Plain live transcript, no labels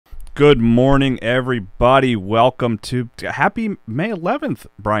Good morning, everybody. Welcome to Happy May 11th,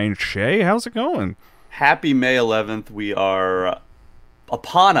 Brian Shea. How's it going? Happy May 11th. We are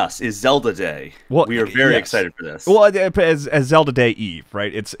upon us is Zelda Day. Well, we are very yes. excited for this. Well, as Zelda Day Eve,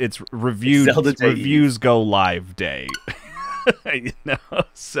 right? It's Zelda Day reviews Eve. Go live day.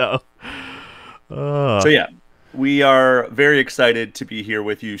 So yeah, we are very excited to be here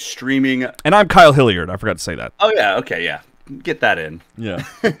with you streaming. And I'm Kyle Hilliard. I forgot to say that. Oh yeah, okay, yeah. Get that in. Yeah.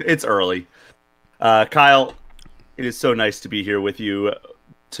 It's early. Kyle, it is so nice to be here with you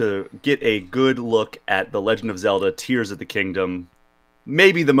to get a good look at The Legend of Zelda Tears of the Kingdom,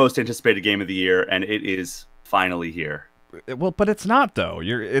 maybe the most anticipated game of the year, and it is finally here. Well, but it's not though.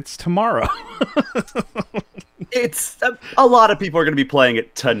 It's tomorrow. It's a lot of people are going to be playing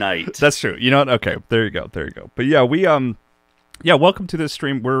it tonight. That's true. You know what? Okay, there you go. But yeah, welcome to this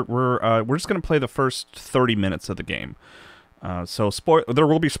stream. We're just going to play the first 30 minutes of the game. So there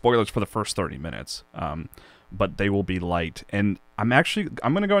will be spoilers for the first 30 minutes, but they will be light. And I'm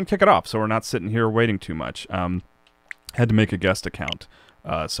going to go and kick it off, so we're not sitting here waiting too much. Had to make a guest account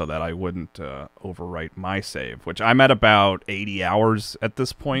so that I wouldn't overwrite my save, which I'm at about 80 hours at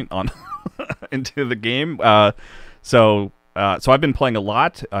this point on into the game. So I've been playing a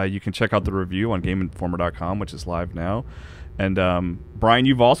lot. You can check out the review on GameInformer.com, which is live now. And Brian,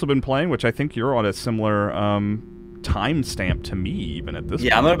 you've also been playing, which I think you're on a similar timestamp to me even at this point.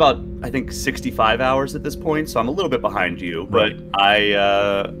 Yeah, I'm at about, I think, 65 hours at this point, so I'm a little bit behind you, but right.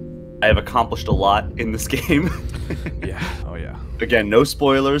 I have accomplished a lot in this game. Yeah, oh yeah. Again, no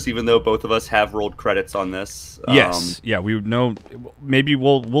spoilers, even though both of us have rolled credits on this. Yes, yeah, we know. Maybe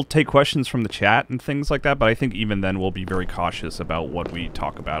we'll take questions from the chat and things like that, but I think even then we'll be very cautious about what we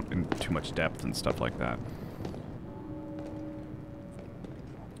talk about in too much depth and stuff like that.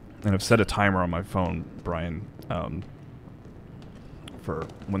 And I've set a timer on my phone, Brian, for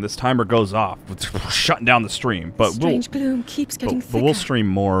when this timer goes off, we're shutting down the stream. But gloom keeps getting thicker. But we'll stream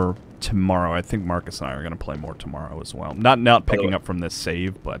more tomorrow. I think Marcus and I are going to play more tomorrow as well. Not picking up from this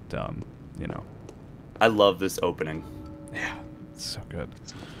save, but you know. I love this opening. Yeah, it's so good.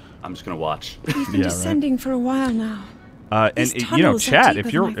 I'm just going to watch. We've been descending for a while now. And you know, chat,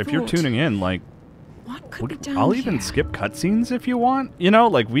 if you're tuning in, like, what could be down I'll here? even skip cutscenes if you want. You know,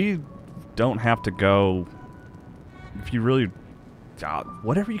 like, we don't have to go. If you really,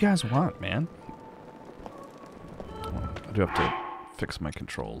 whatever you guys want, man. I do have to fix my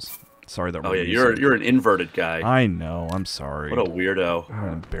controls. Sorry that. Oh yeah, you're an inverted guy. I know. I'm sorry. What a weirdo. What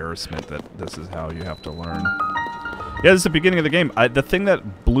an embarrassment that this is how you have to learn. Yeah, this is the beginning of the game. The thing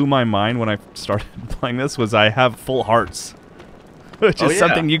that blew my mind when I started playing this was I have full hearts, which is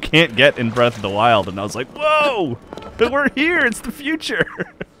something you can't get in Breath of the Wild. And I was like, whoa, we're here. It's the future.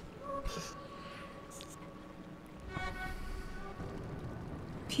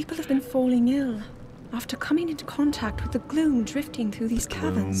 People have been falling ill after coming into contact with the gloom drifting through these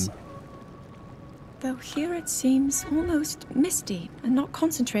caverns. Though here it seems almost misty and not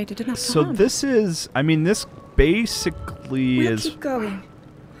concentrated enough to harm. This is, I mean, this basically We'll is keep going.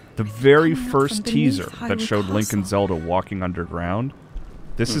 the very Coming up first from beneath teaser Hyrule that showed Link and Castle. Zelda walking underground.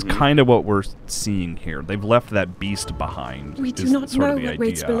 This is kind of what we're seeing here. They've left that beast behind. We do is not sort know of the what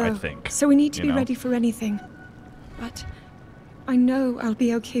waits idea, below, I think. so we need to you be know? ready for anything. But I know I'll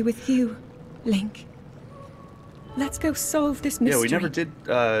be okay with you, Link. Let's go solve this mystery. Yeah, we never did,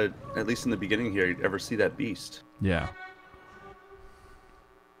 at least in the beginning here, ever see that beast. Yeah.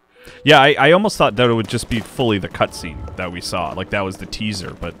 Yeah, I almost thought that it would just be fully the cutscene that we saw. Like, that was the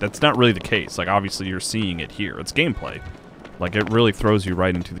teaser, but that's not really the case. Like, obviously you're seeing it here. It's gameplay. Like, it really throws you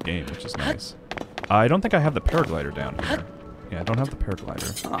right into the game, which is nice. I don't think I have the paraglider down here. Yeah, I don't have the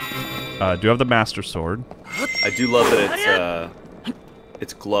paraglider. Do have the Master Sword. I do love that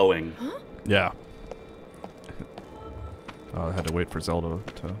it's glowing. Yeah. Oh, I had to wait for Zelda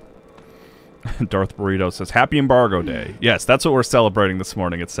to... Darth Burrito says, Happy Embargo Day. Yes, that's what we're celebrating this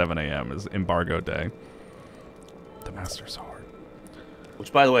morning at 7 a.m. is Embargo Day. The Master Sword.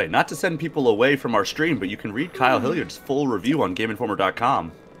 Which, by the way, not to send people away from our stream, but you can read Kyle Hilliard's full review on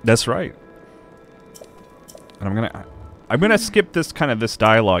GameInformer.com. That's right. And I'm gonna skip this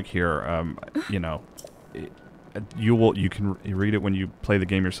dialogue here. You know, you can read it when you play the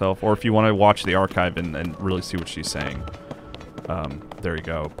game yourself, or if you want to watch the archive and really see what she's saying. There you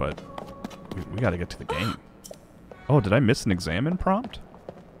go. But we got to get to the game. Oh, did I miss an examine prompt?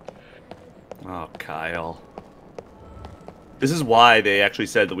 Oh, Kyle. This is why they actually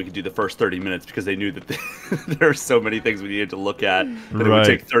said that we could do the first 30 minutes, because they knew that there are so many things we needed to look at that it would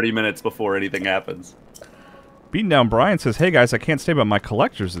take 30 minutes before anything happens. Beating Down Brian says, "Hey guys, I can't stay, but my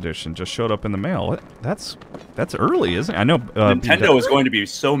collector's edition just showed up in the mail." That's early, isn't it? I know Nintendo is going to be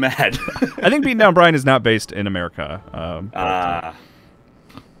so mad. I think Beating Down Brian is not based in America.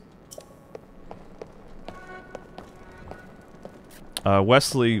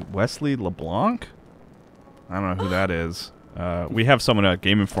 Wesley LeBlanc? I don't know who that is. We have someone, a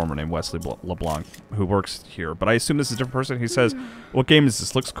Game Informer named Wesley LeBlanc, who works here, but I assume this is a different person. He says, "What game is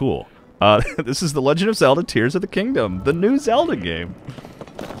this? Looks cool." This is The Legend of Zelda: Tears of the Kingdom, the new Zelda game.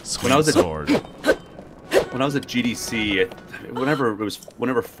 When I was sword. When I was at GDC, whenever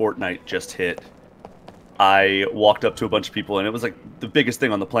Fortnite just hit, I walked up to a bunch of people, and it was like the biggest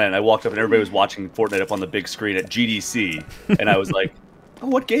thing on the planet. I walked up, and everybody was watching Fortnite up on the big screen at GDC, and I was like, "Oh,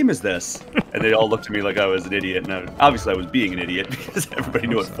 what game is this?" And they all looked at me like I was an idiot, and obviously I was being an idiot because everybody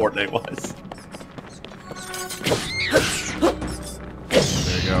knew what Fortnite was.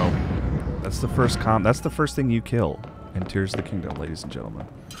 There you go. That's the first That's the first thing you kill in Tears of the Kingdom, ladies and gentlemen.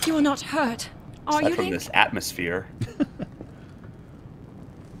 You are not hurt, are you, from Link? this atmosphere.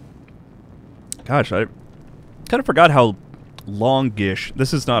 Gosh, I kind of forgot how longish.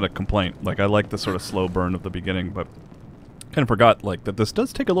 This is not a complaint. Like, I like the sort of slow burn of the beginning, but kind of forgot like that this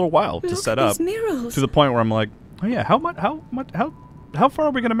does take a little while to set up. Murals. To the point where I'm like, oh yeah, how far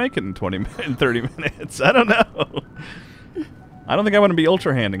are we gonna make it in 30 minutes? I don't know. I don't think I want to be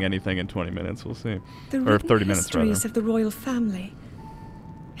ultra handing anything in 20 minutes. We'll see. Or 30 minutes rather. Histories of the royal family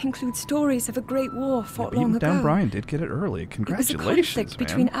include stories of a great war fought long ago. Down Brian did get it early. Congratulations, it was a conflict man.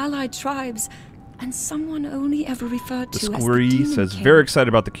 between allied tribes and someone only ever referred to as the Squirree Demon says, King. very excited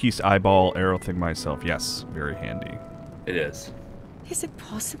about the Keese eyeball arrow thing myself. Yes, very handy. It is. Is it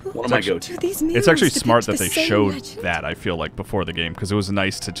possible? One of my go-to. It's actually smart that they showed legend? that, I feel like, before the game, because it was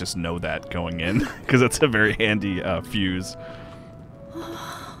nice to just know that going in, because it's a very handy fuse.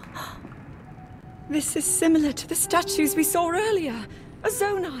 This is similar to the statues we saw earlier, a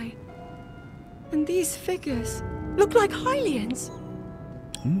Zonai. And these figures look like Hylians.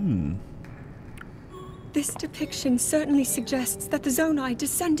 This depiction certainly suggests that the Zonai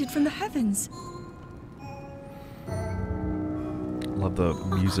descended from the heavens. Love the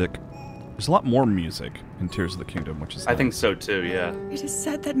music. There's a lot more music in Tears of the Kingdom, which is I think so too, yeah. It is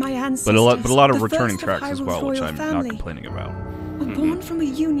said that my ancestors, but a lot of the returning first of tracks as Hyrule's well, which royal I'm family, not complaining about. were born from a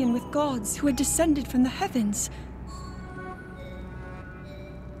union with gods who had descended from the heavens.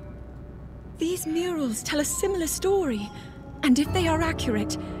 These murals tell a similar story, and if they are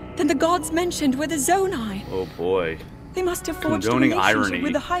accurate, then the gods mentioned were the Zonai. Oh boy. They must have forged Condoning a relationship irony.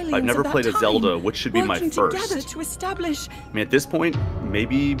 with the Hylians I've never at that played a time, Zelda. Which should be my working first? together to establish I mean, at this point,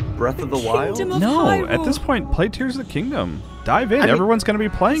 maybe Breath of the the Wild? kingdom of No, Hyrule. at this point, play Tears of the Kingdom. Dive in. I mean, Everyone's going to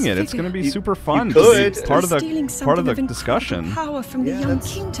be playing it. It's figure- going to be You- super fun. you to could. be part of Stealing the part of the something discussion. power from the young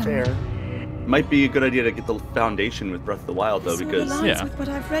kingdom. Might be a good idea to get the foundation with Breath of the Wild, though, This all because aligns yeah. with what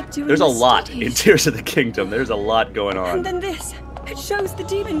I've read during there's a the lot in studies. Tears of the Kingdom. There's a lot going And on. then this. It shows the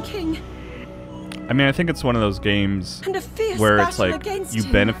Demon King I mean, I think it's one of those games and a fierce where it's battle like against you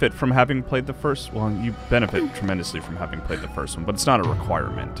him. benefit from having played the first. Well, you benefit tremendously from having played the first one, but it's not a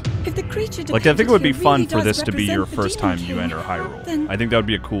requirement. If the creature Like, I think it would be depicted fun here for really this does to be your represent the first time Demon you King, enter Hyrule. then I think that would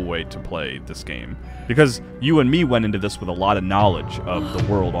be a cool way to play this game. Because you and me went into this with a lot of knowledge of the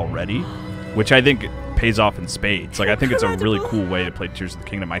world already, which I think pays off in spades. Like, I think it's a really cool way to play Tears of the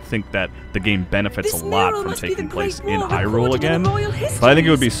Kingdom. I think that the game benefits This a lot mural from must be taking the place Great in War Hyrule recorded in again. the royal But I think it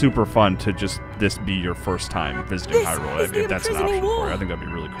would be histories. super fun to just this be your first time visiting This Hyrule, is the if that's an imprisoning option for war you. I think that'd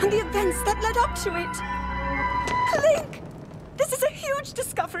be really and the cool. events that led up to it. Link! This is a huge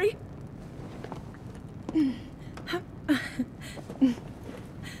discovery.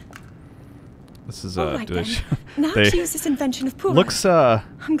 This is All right, do then. they- Now they- to use this invention of Pura. looks I'm glad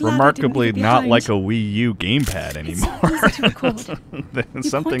I didn't remarkably leave it not behind. like a Wii U gamepad It's anymore. easy to record.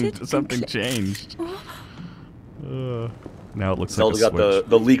 something pointed and something clicked. changed. Now it looks Zelda like a got the, Switch.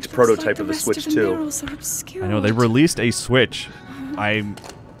 the leaked Looks prototype like of the rest Switch, the too. murals are obscured. I know they released a Switch. I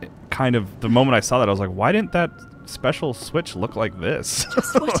kind of the moment I saw that I was like, why didn't that special Switch look like this?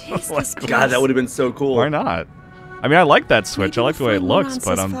 Just what is this place? God, that would have been so cool. Why not? I mean, I like that Switch. Maybe I like the way it we'll find looks,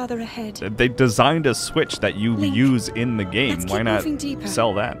 more but answers further ahead. they designed a Switch that you Link, use in the game. let's Why keep not moving deeper.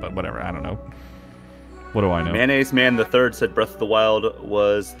 sell that? But whatever. I don't know. What do I know? Mayonnaise Man the Third said Breath of the Wild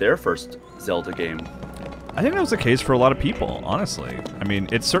was their first Zelda game. I think that was the case for a lot of people, honestly. I mean,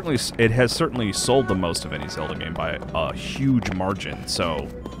 it has certainly sold the most of any Zelda game by a huge margin. So,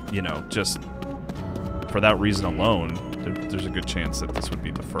 you know, just for that reason alone, there's a good chance that this would be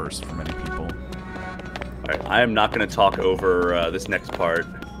the first for many people. All right, I am not going to talk over this next part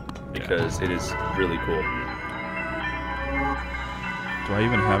because it is really cool. Do I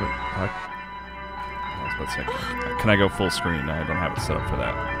even have it? I was Let's see. Can I go full screen? No, I don't have it set up for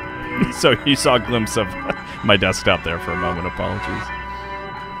that. So you saw a glimpse of my desktop there for a moment. Apologies.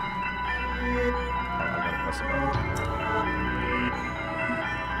 I gotta press a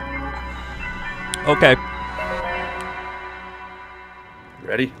button. Okay.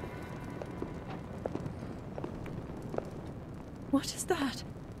 Ready? What is that?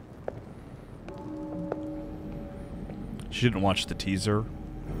 She didn't watch the teaser.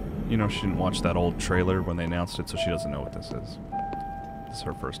 You know, she didn't watch that old trailer when they announced it, so she doesn't know what this is. This is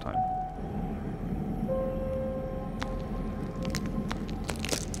her first time.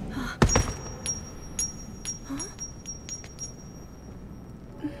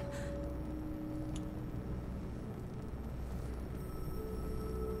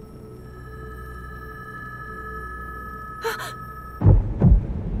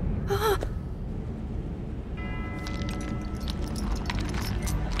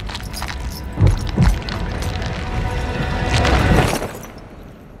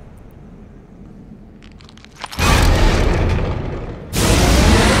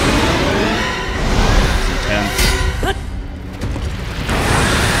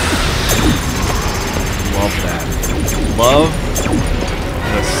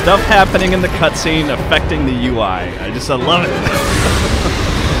 Stuff happening in the cutscene affecting the UI. I love it.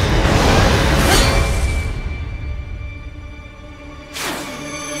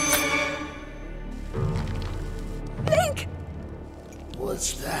 Link!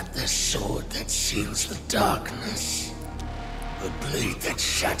 Was that the sword that seals the darkness? The blade that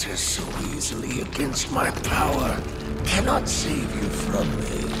shatters so easily against my power cannot save you from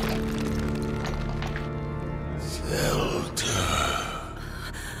me. Zelda.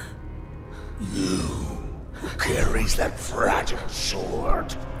 You who carries that fragile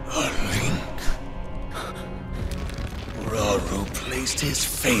sword, a Link. Rauru placed his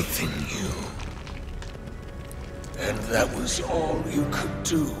faith in you. And that was all you could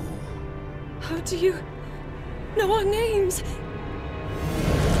do. How do you know our names?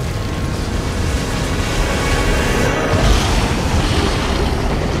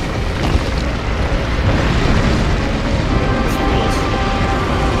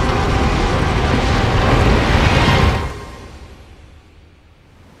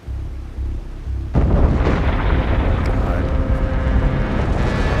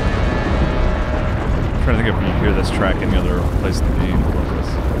 Track any other place in the game. I love this.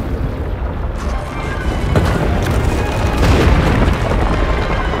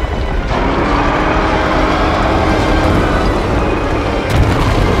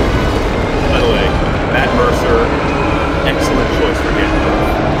 By the way, Matt Mercer, excellent choice for Ganondorf.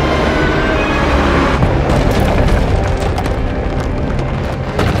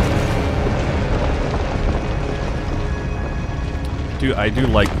 Dude, I do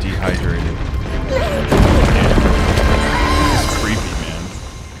like Dehydrated.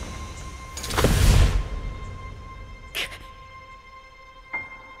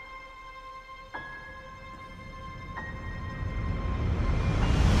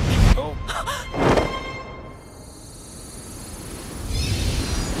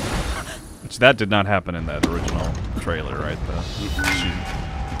 That did not happen in that original trailer, right? She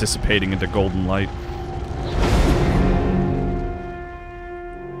dissipating into golden light.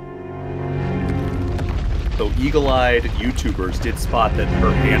 So eagle-eyed YouTubers did spot that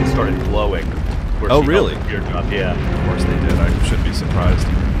her hand started glowing. Oh, really? Yeah. Of course they did. I shouldn't be surprised.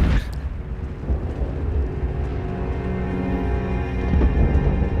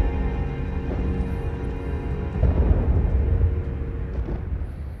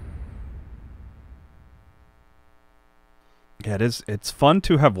 Yeah, it's fun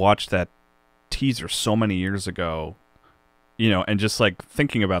to have watched that teaser so many years ago, you know, and just like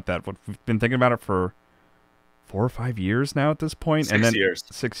thinking about that. We've been thinking about it for 4 or 5 years now at this point. 6 years.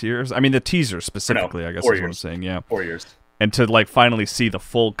 6 years. I mean, the teaser specifically, I guess is what I'm saying. Yeah. 4 years. And to like finally see the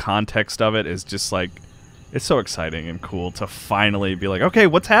full context of it is just like, it's so exciting and cool to finally be like, okay,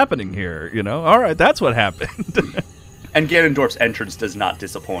 what's happening here? You know, all right, that's what happened. And Ganondorf's entrance does not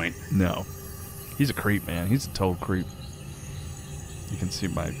disappoint. No, he's a creep, man. He's a total creep. You can see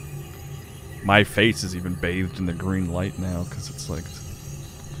my face is even bathed in the green light now because it's like.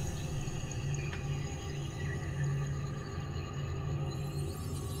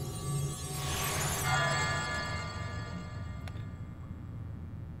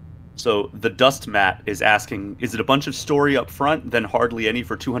 So the dust mat is asking, is it a bunch of story up front, then hardly any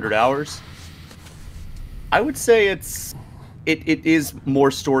for 200 hours? I would say it is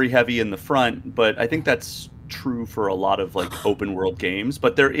more story heavy in the front, but I think that's true for a lot of like open world games,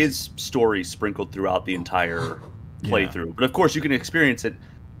 but there is story sprinkled throughout the entire playthrough. But of course you can experience it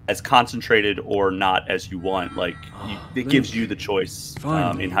as concentrated or not as you want. Like it gives you the choice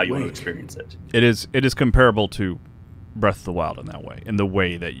in how you want to experience it. It is comparable to Breath of the Wild in that way, in the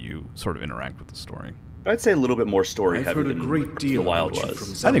way that you sort of interact with the story. I'd say a little bit more story heavy than a great deal the Wild about you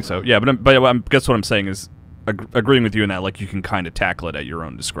was. from I think so. Yeah, but I guess what I'm saying is agreeing with you in that, like, you can kind of tackle it at your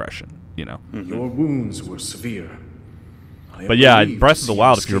own discretion, you know. Your wounds were severe. But yeah, Breath of the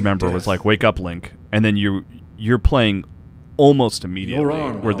Wild, if you remember, was like wake up, Link, and then you're playing almost immediately.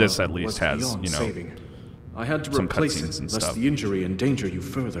 Where this at least has, you know, saving. I had to some replace cutscenes it, and lest stuff. the injury endanger you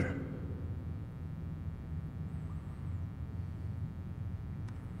further.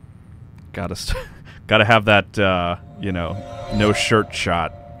 Gotta have that, you know, no shirt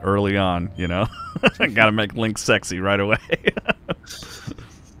shot early on, you know. Gotta make Link sexy right away.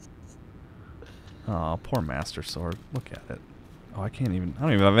 Oh, poor Master Sword. Look at it. Oh, I don't even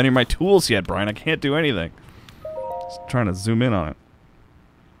have any of my tools yet, Brian. I can't do anything. Just trying to zoom in on it.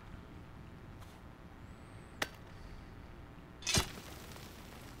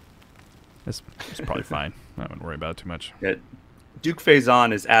 It's probably fine. I wouldn't worry about it too much. Yeah. Duke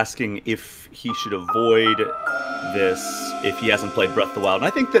Faison is asking if he should avoid this if he hasn't played Breath of the Wild. And I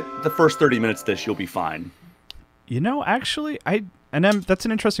think that the first 30 minutes of this, you'll be fine. You know, actually, that's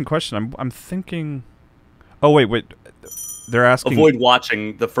an interesting question. I'm thinking... Oh, wait. They're asking... Avoid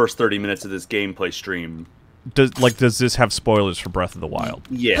watching the first 30 minutes of this gameplay stream. Does this have spoilers for Breath of the Wild?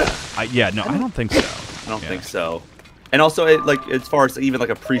 Yeah. No, I don't think so. I don't think so. And also, as far as even like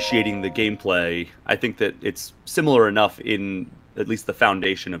appreciating the gameplay, I think that it's similar enough in at least the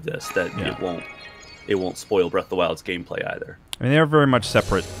foundation of this that it won't spoil Breath of the Wild's gameplay either. I mean, they're very much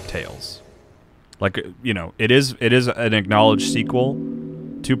separate tales. Like, you know, it is an acknowledged sequel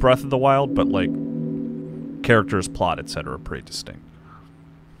to Breath of the Wild, but like characters, plot, etc. are pretty distinct.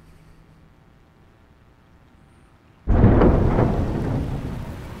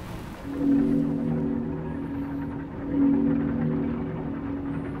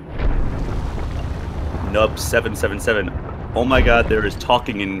 Nub777. Oh my god, there is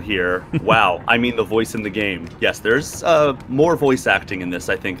talking in here. Wow, I mean the voice in the game. Yes, there's more voice acting in this,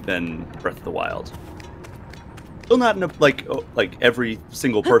 I think, than Breath of the Wild. Still not in like every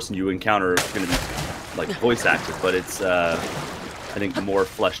single person you encounter is going to be like voice acted, but it's I think more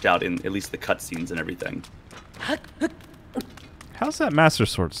fleshed out in at least the cutscenes and everything. How's that Master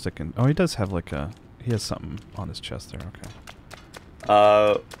Sword sticking? Oh, he does have like he has something on his chest there.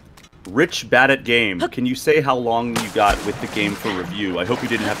 Okay. Rich Bad at Game, can you say how long you got with the game for review? I hope you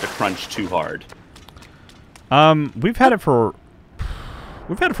didn't have to crunch too hard. We've had it for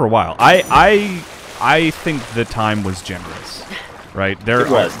a while. I think the time was generous, right?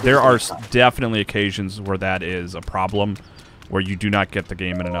 There are definitely occasions where that is a problem, where you do not get the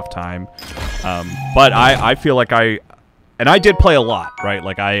game in enough time. But I feel like I did play a lot, right?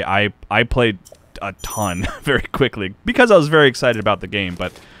 Like I played a ton very quickly because I was very excited about the game,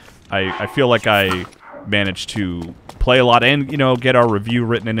 but I feel like I managed to play a lot and, you know, get our review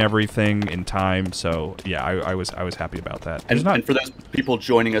written and everything in time. So yeah, I was happy about that. And for those people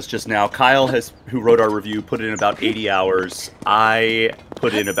joining us just now, Kyle who wrote our review, put in about 80 hours. I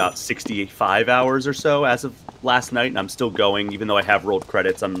put in about 65 hours or so as of last night, and I'm still going, even though I have rolled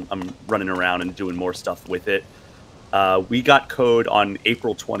credits. I'm running around and doing more stuff with it. We got code on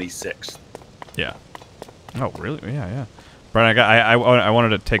April 26th. Yeah. Oh, really? Yeah. Brian, I wanted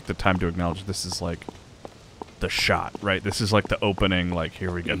to take the time to acknowledge this is like the shot, right? This is like the opening, like,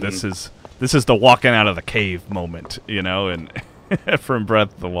 here we go. Mm-hmm. This is the walking out of the cave moment, you know, and from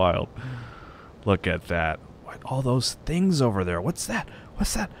Breath of the Wild. Look at that. What, all those things over there. What's that?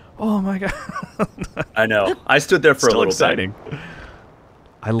 Oh my god. I know. I stood there for a little exciting. bit.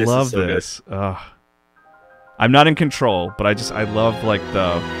 I love this. I'm not in control, but I love like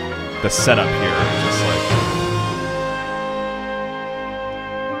the setup here. Just like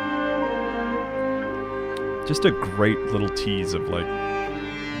just a great little tease of, like, you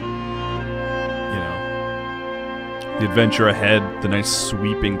know, the adventure ahead, the nice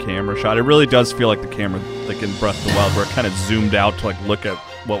sweeping camera shot. It really does feel like the camera, like in Breath of the Wild, where it kind of zoomed out to, like, look at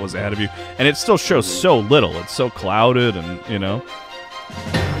what was ahead of you. And it still shows so little. It's so clouded and, you know.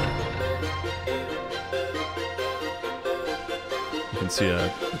 You can see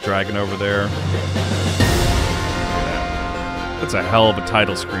a dragon over there. That's a hell of a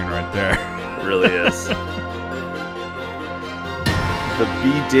title screen right there. It really is. The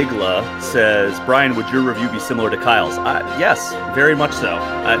B. Digla says, Brian, would your review be similar to Kyle's? Yes, very much so.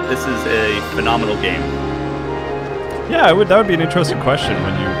 This is a phenomenal game. Yeah, that would be an interesting question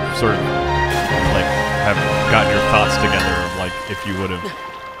when you sort of like have gotten your thoughts together of like if you would have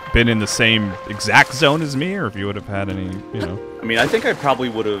been in the same exact zone as me, or if you would have had any, you know. I mean, I think I probably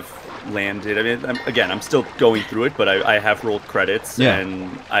would have landed. I mean, I'm still going through it, but I have rolled credits,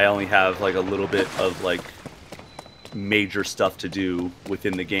 and I only have like a little bit of like major stuff to do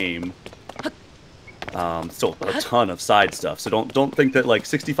within the game. Still a ton of side stuff, so don't think that like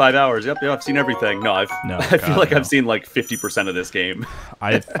 65 hours. Yep, I've seen everything. No, I feel like I've seen like 50% of this game.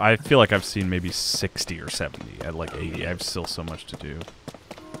 I feel like I've seen maybe 60 or 70 at like 80. I have still so much to do.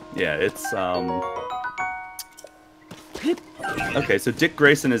 Yeah, it's Okay, so Dick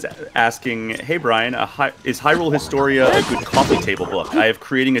Grayson is asking, "Hey Brian, is Hyrule Historia a good coffee table book? I have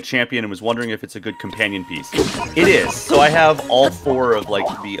Creating a Champion and was wondering if it's a good companion piece." It is. So I have all 4 of like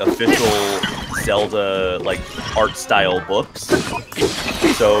the official Zelda like art style books.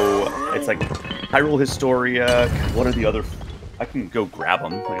 So it's like Hyrule Historia. God, what are the other? I can go grab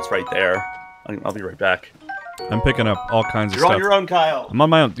them. Like it's right there. I'll be right back. I'm picking up all kinds of stuff. You're on your own, Kyle. I'm on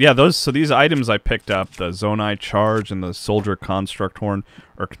my own. Yeah, these items I picked up, the Zonai Charge and the Soldier Construct Horn,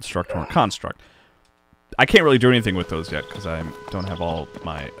 or Construct Horn, Construct. I can't really do anything with those yet, because I don't have all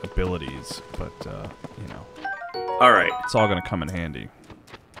my abilities, but, you know. Alright. It's all going to come in handy.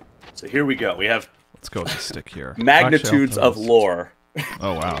 So here we go. We have... Let's go with the stick here. Magnitudes of lore.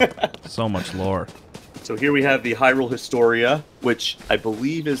 Oh, wow. So much lore. So here we have the Hyrule Historia, which I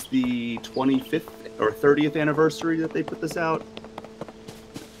believe is the 25th or 30th anniversary that they put this out.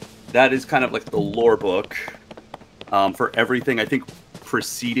 That is kind of like the lore book for everything, I think,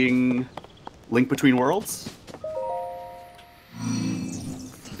 preceding Link Between Worlds.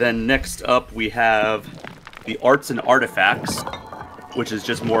 Then next up we have the Arts and Artifacts, which is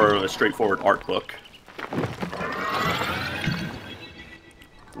just more of a straightforward art book.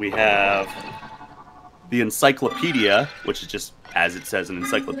 We have the Encyclopedia, which is just, as it says, an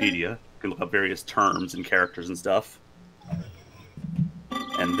encyclopedia. You can look up various terms and characters and stuff.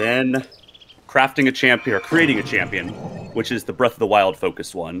 And then Crafting a Champion, or Creating a Champion, which is the Breath of the Wild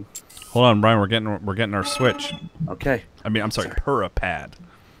focused one. Hold on, Brian, we're getting our Switch. Okay. I mean, I'm sorry, Purapad.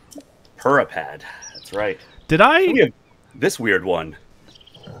 Purapad, that's right. Did I? We have this weird one.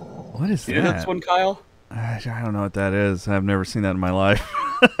 What is that? You know this one, Kyle? I don't know what that is. I've never seen that in my life.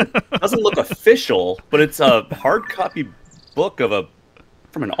 Doesn't look official, but it's a hard copy book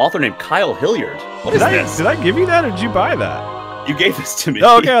from an author named Kyle Hilliard. What is this? Did I give you that, or did you buy that? You gave this to me.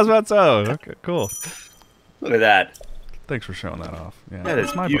 Oh, okay, I was about to say. Oh, okay, cool. Look at that. Thanks for showing that off. Yeah, that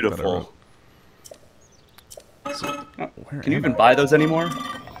is my beautiful. So, can you even buy those anymore?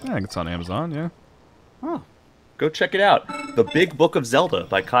 Yeah, I think it's on Amazon, yeah. Oh, go check it out. The Big Book of Zelda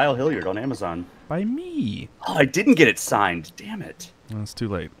by Kyle Hilliard on Amazon. By me. Oh, I didn't get it signed. Damn it. Well, it's too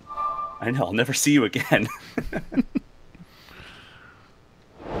late. I know. I'll never see you again.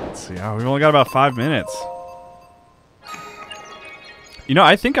 Let's see. Oh, we've only got about 5 minutes. You know,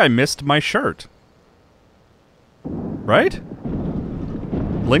 I think I missed my shirt. Right?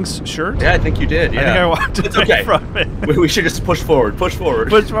 Link's shirt? Yeah, I think you did. Yeah. I think I walked away from it. We should just push forward. Push forward.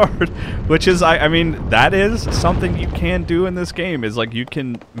 Push forward. Which is, I mean, that is something you can do in this game. Is like you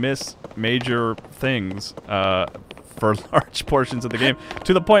can miss major things for large portions of the game,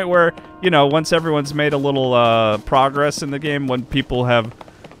 to the point where, you know, once everyone's made a little progress in the game, when people have,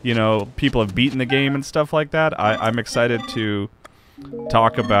 you know, people have beaten the game and stuff like that, I'm excited to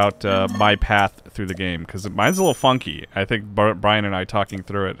talk about my path through the game, because mine's a little funky. I think Brian and I, talking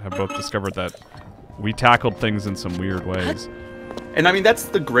through it, have both discovered that we tackled things in some weird ways. And I mean, that's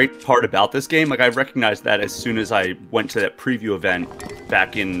the great part about this game. Like, I recognized that as soon as I went to that preview event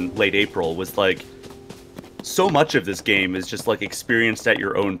back in late April, was like, so much of this game is just like experienced at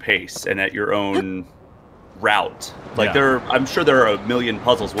your own pace and at your own route. Like, I'm sure there are a million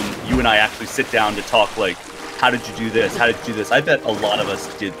puzzles when you and I actually sit down to talk, like, how did you do this? How did you do this? I bet a lot of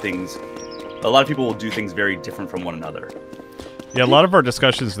us did things. A lot of people will do things very different from one another. Yeah, a lot of our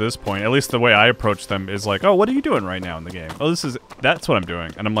discussions at this point, at least the way I approach them, is like, oh, what are you doing right now in the game? Oh, that's what I'm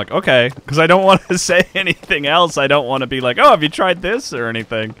doing. And I'm like, okay, because I don't want to say anything else. I don't want to be like, oh, have you tried this or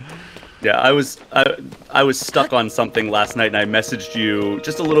anything? Yeah, I was stuck on something last night, and I messaged you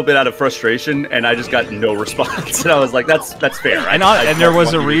just a little bit out of frustration, and I just got no response. And I was like, that's fair. And there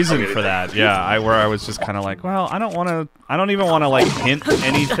was a reason for that. Yeah, where I was just kind of like, well, I don't even want to like hint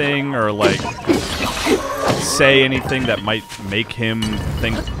anything or like say anything that might make him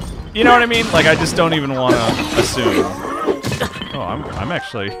think, you know what I mean? Like, I just don't even want to assume. Oh, I'm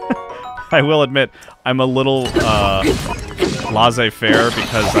actually, I will admit, I'm a little laissez-faire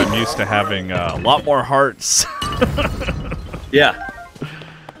because I'm used to having a lot more hearts. Yeah.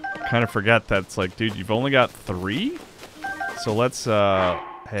 Kind of forget that it's like, dude, you've only got 3? So let's,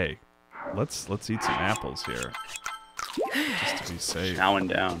 hey, let's eat some apples here. Just to be safe. Chowing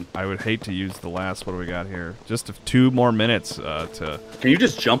down. I would hate to use the last. What do we got here? Just 2 more minutes to. Can you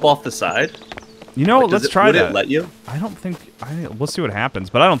just jump off the side? You know, let's try would that. It let you? I don't think. We'll see what happens,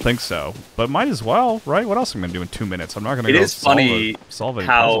 but I don't think so. But might as well, right? What else am I gonna do in 2 minutes? I'm not gonna. It is funny solve any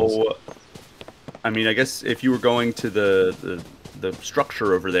how. puzzles. I mean, I guess if you were going to the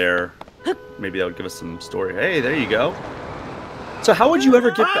structure over there, maybe that would give us some story. Hey, there you go. So how would you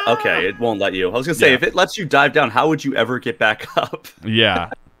ever get back? Okay, it won't let you. I was gonna say, if it lets you dive down, how would you ever get back up? Yeah,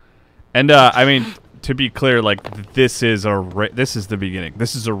 and I mean, to be clear, like this is the beginning.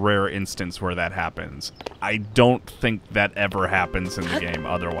 This is a rare instance where that happens. I don't think that ever happens in the game.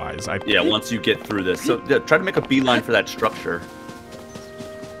 Otherwise, yeah. Once you get through this, so yeah, try to make a beeline for that structure.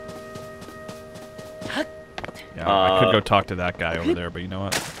 Yeah, I could go talk to that guy over there, but you know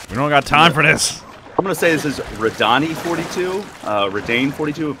what? We don't got time for this. I'm gonna say this is Radani42,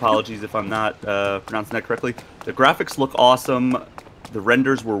 Radane42. Apologies if I'm not pronouncing that correctly. The graphics look awesome. The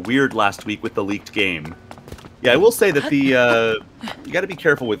renders were weird last week with the leaked game. Yeah, I will say that the you got to be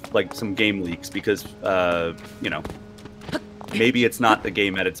careful with like some game leaks because you know, maybe it's not the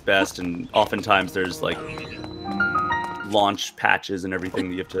game at its best, and oftentimes there's like launch patches and everything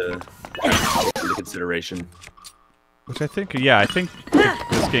that you have to take into consideration. Which I think, yeah, I think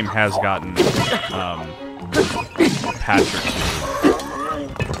this game has gotten patched.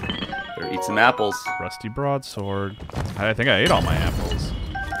 Better eat some apples. Rusty broadsword. I think I ate all my apples.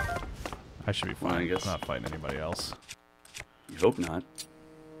 I should be fine. I guess. I'm not fighting anybody else. You hope not.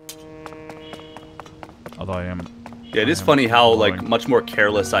 Although I am. Yeah, it is funny how like much more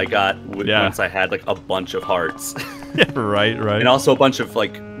careless I got once I had like a bunch of hearts. Yeah, right. And also a bunch of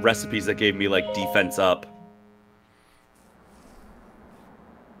like recipes that gave me like defense up.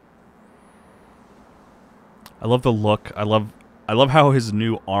 I love the look. I love how his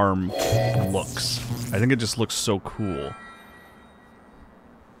new arm looks. I think it just looks so cool.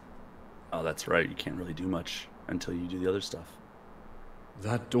 Oh, that's right. You can't really do much until you do the other stuff.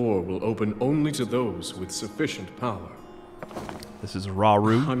 That door will open only to those with sufficient power. This is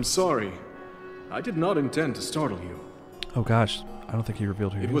Raru. I'm sorry. I did not intend to startle you. Oh gosh, I don't think he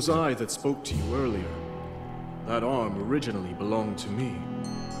revealed who he is. It was I that spoke to you earlier. That arm originally belonged to me.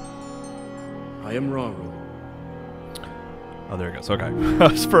 I am Raru. Oh, there it goes. Okay.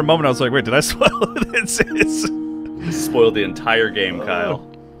 For a moment, I was like, wait, did I spoil it? You spoiled the entire game, Kyle.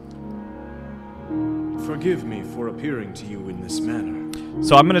 Forgive me for appearing to you in this manner.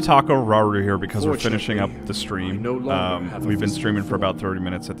 So I'm going to talk over Raru here because we're finishing up the stream. I no longer have we've been streaming for about 30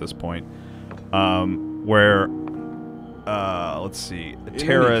 minutes at this point. Where, let's see,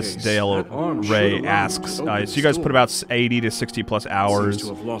 Terrace Dale Ray asks, so you guys put about 80 to 60 plus hours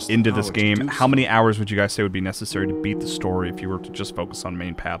into this game. How many hours would you guys say would be necessary to beat the story if you were to just focus on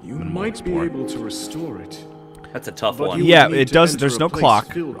main path? You might be able to restore it. That's a tough one. Yeah, it does. There's no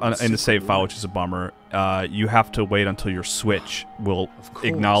clock in the save file, which is a bummer. You have to wait until your Switch will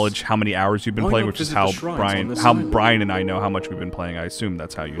acknowledge how many hours you've been playing, which is how Brian and I know how much we've been playing. I assume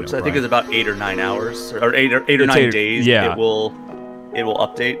that's how you know. Which I think is about 8 or 9 hours, or 8 or 9 days. Yeah, it will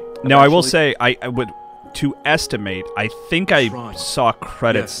update. Now I will say I would to estimate. I think I saw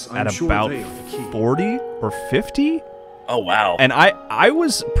credits at about 40 or 50. Oh wow! And I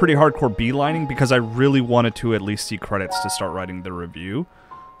was pretty hardcore beelining because I really wanted to at least see credits to start writing the review.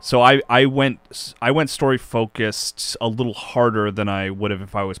 So I went story focused a little harder than I would have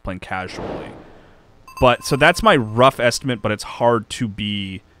if I was playing casually. But so that's my rough estimate, but it's hard to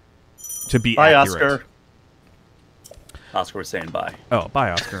be Bye, accurate. Oscar. Oscar was saying bye. Oh,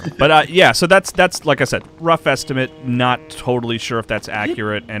 bye, Oscar. But yeah, so that's like I said, rough estimate. Not totally sure if that's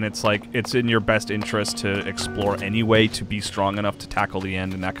accurate, and it's like it's in your best interest to explore anyway to be strong enough to tackle the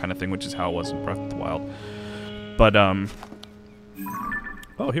end and that kind of thing, which is how it was in Breath of the Wild. But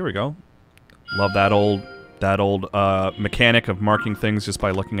oh, here we go. Love that old mechanic of marking things just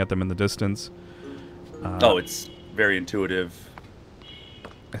by looking at them in the distance. Oh, it's very intuitive.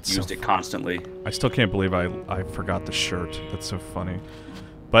 Used it constantly. I still can't believe I forgot the shirt. That's so funny.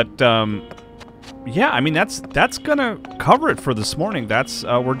 But yeah, I mean that's gonna cover it for this morning. That's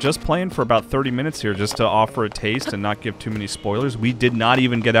we're just playing for about 30 minutes here, just to offer a taste and not give too many spoilers. We did not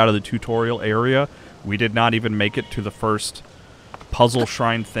even get out of the tutorial area. We did not even make it to the first puzzle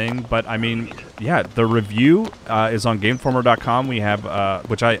shrine thing. But I mean, yeah, the review is on GameFormer.com. We have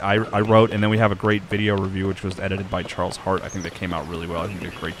which I wrote, and then we have a great video review which was edited by Charles Hart. I think that came out really well. I think they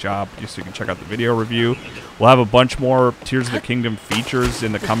did a great job. Just so you can check out the video review. We'll have a bunch more Tears of the Kingdom features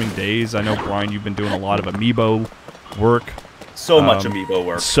in the coming days. I know, Brian, you've been doing a lot of amiibo work. So much amiibo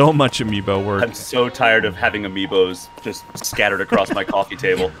work. So much amiibo work. I'm so tired of having amiibos just scattered across my coffee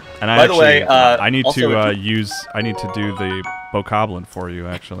table. And By the way, I need also, to do the bokoblin for you,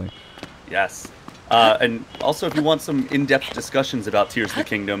 actually. Yes. And also, if you want some in-depth discussions about Tears of the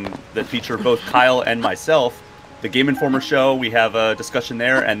Kingdom that feature both Kyle and myself, the Game Informer show, we have a discussion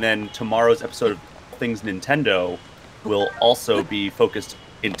there, and then tomorrow's episode of Things Nintendo will also be focused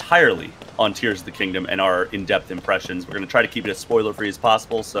entirely on Tears of the Kingdom and our in-depth impressions. We're going to try to keep it as spoiler-free as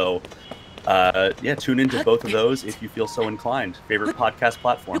possible, so yeah, tune into both of those if you feel so inclined. Favorite podcast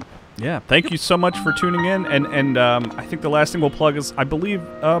platform. Yeah, thank you so much for tuning in, and I think the last thing we'll plug is, I believe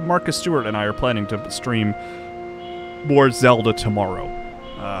Marcus Stewart and I are planning to stream more Zelda tomorrow.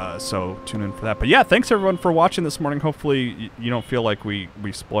 So tune in for that. But yeah, thanks everyone for watching this morning. Hopefully you don't feel like we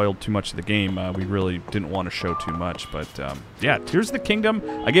spoiled too much of the game. We really didn't want to show too much. But yeah, Tears of the Kingdom,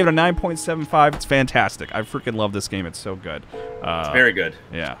 I gave it a 9.75. It's fantastic. I freaking love this game. It's so good. It's very good.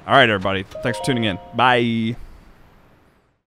 Yeah. All right, everybody. Thanks for tuning in. Bye.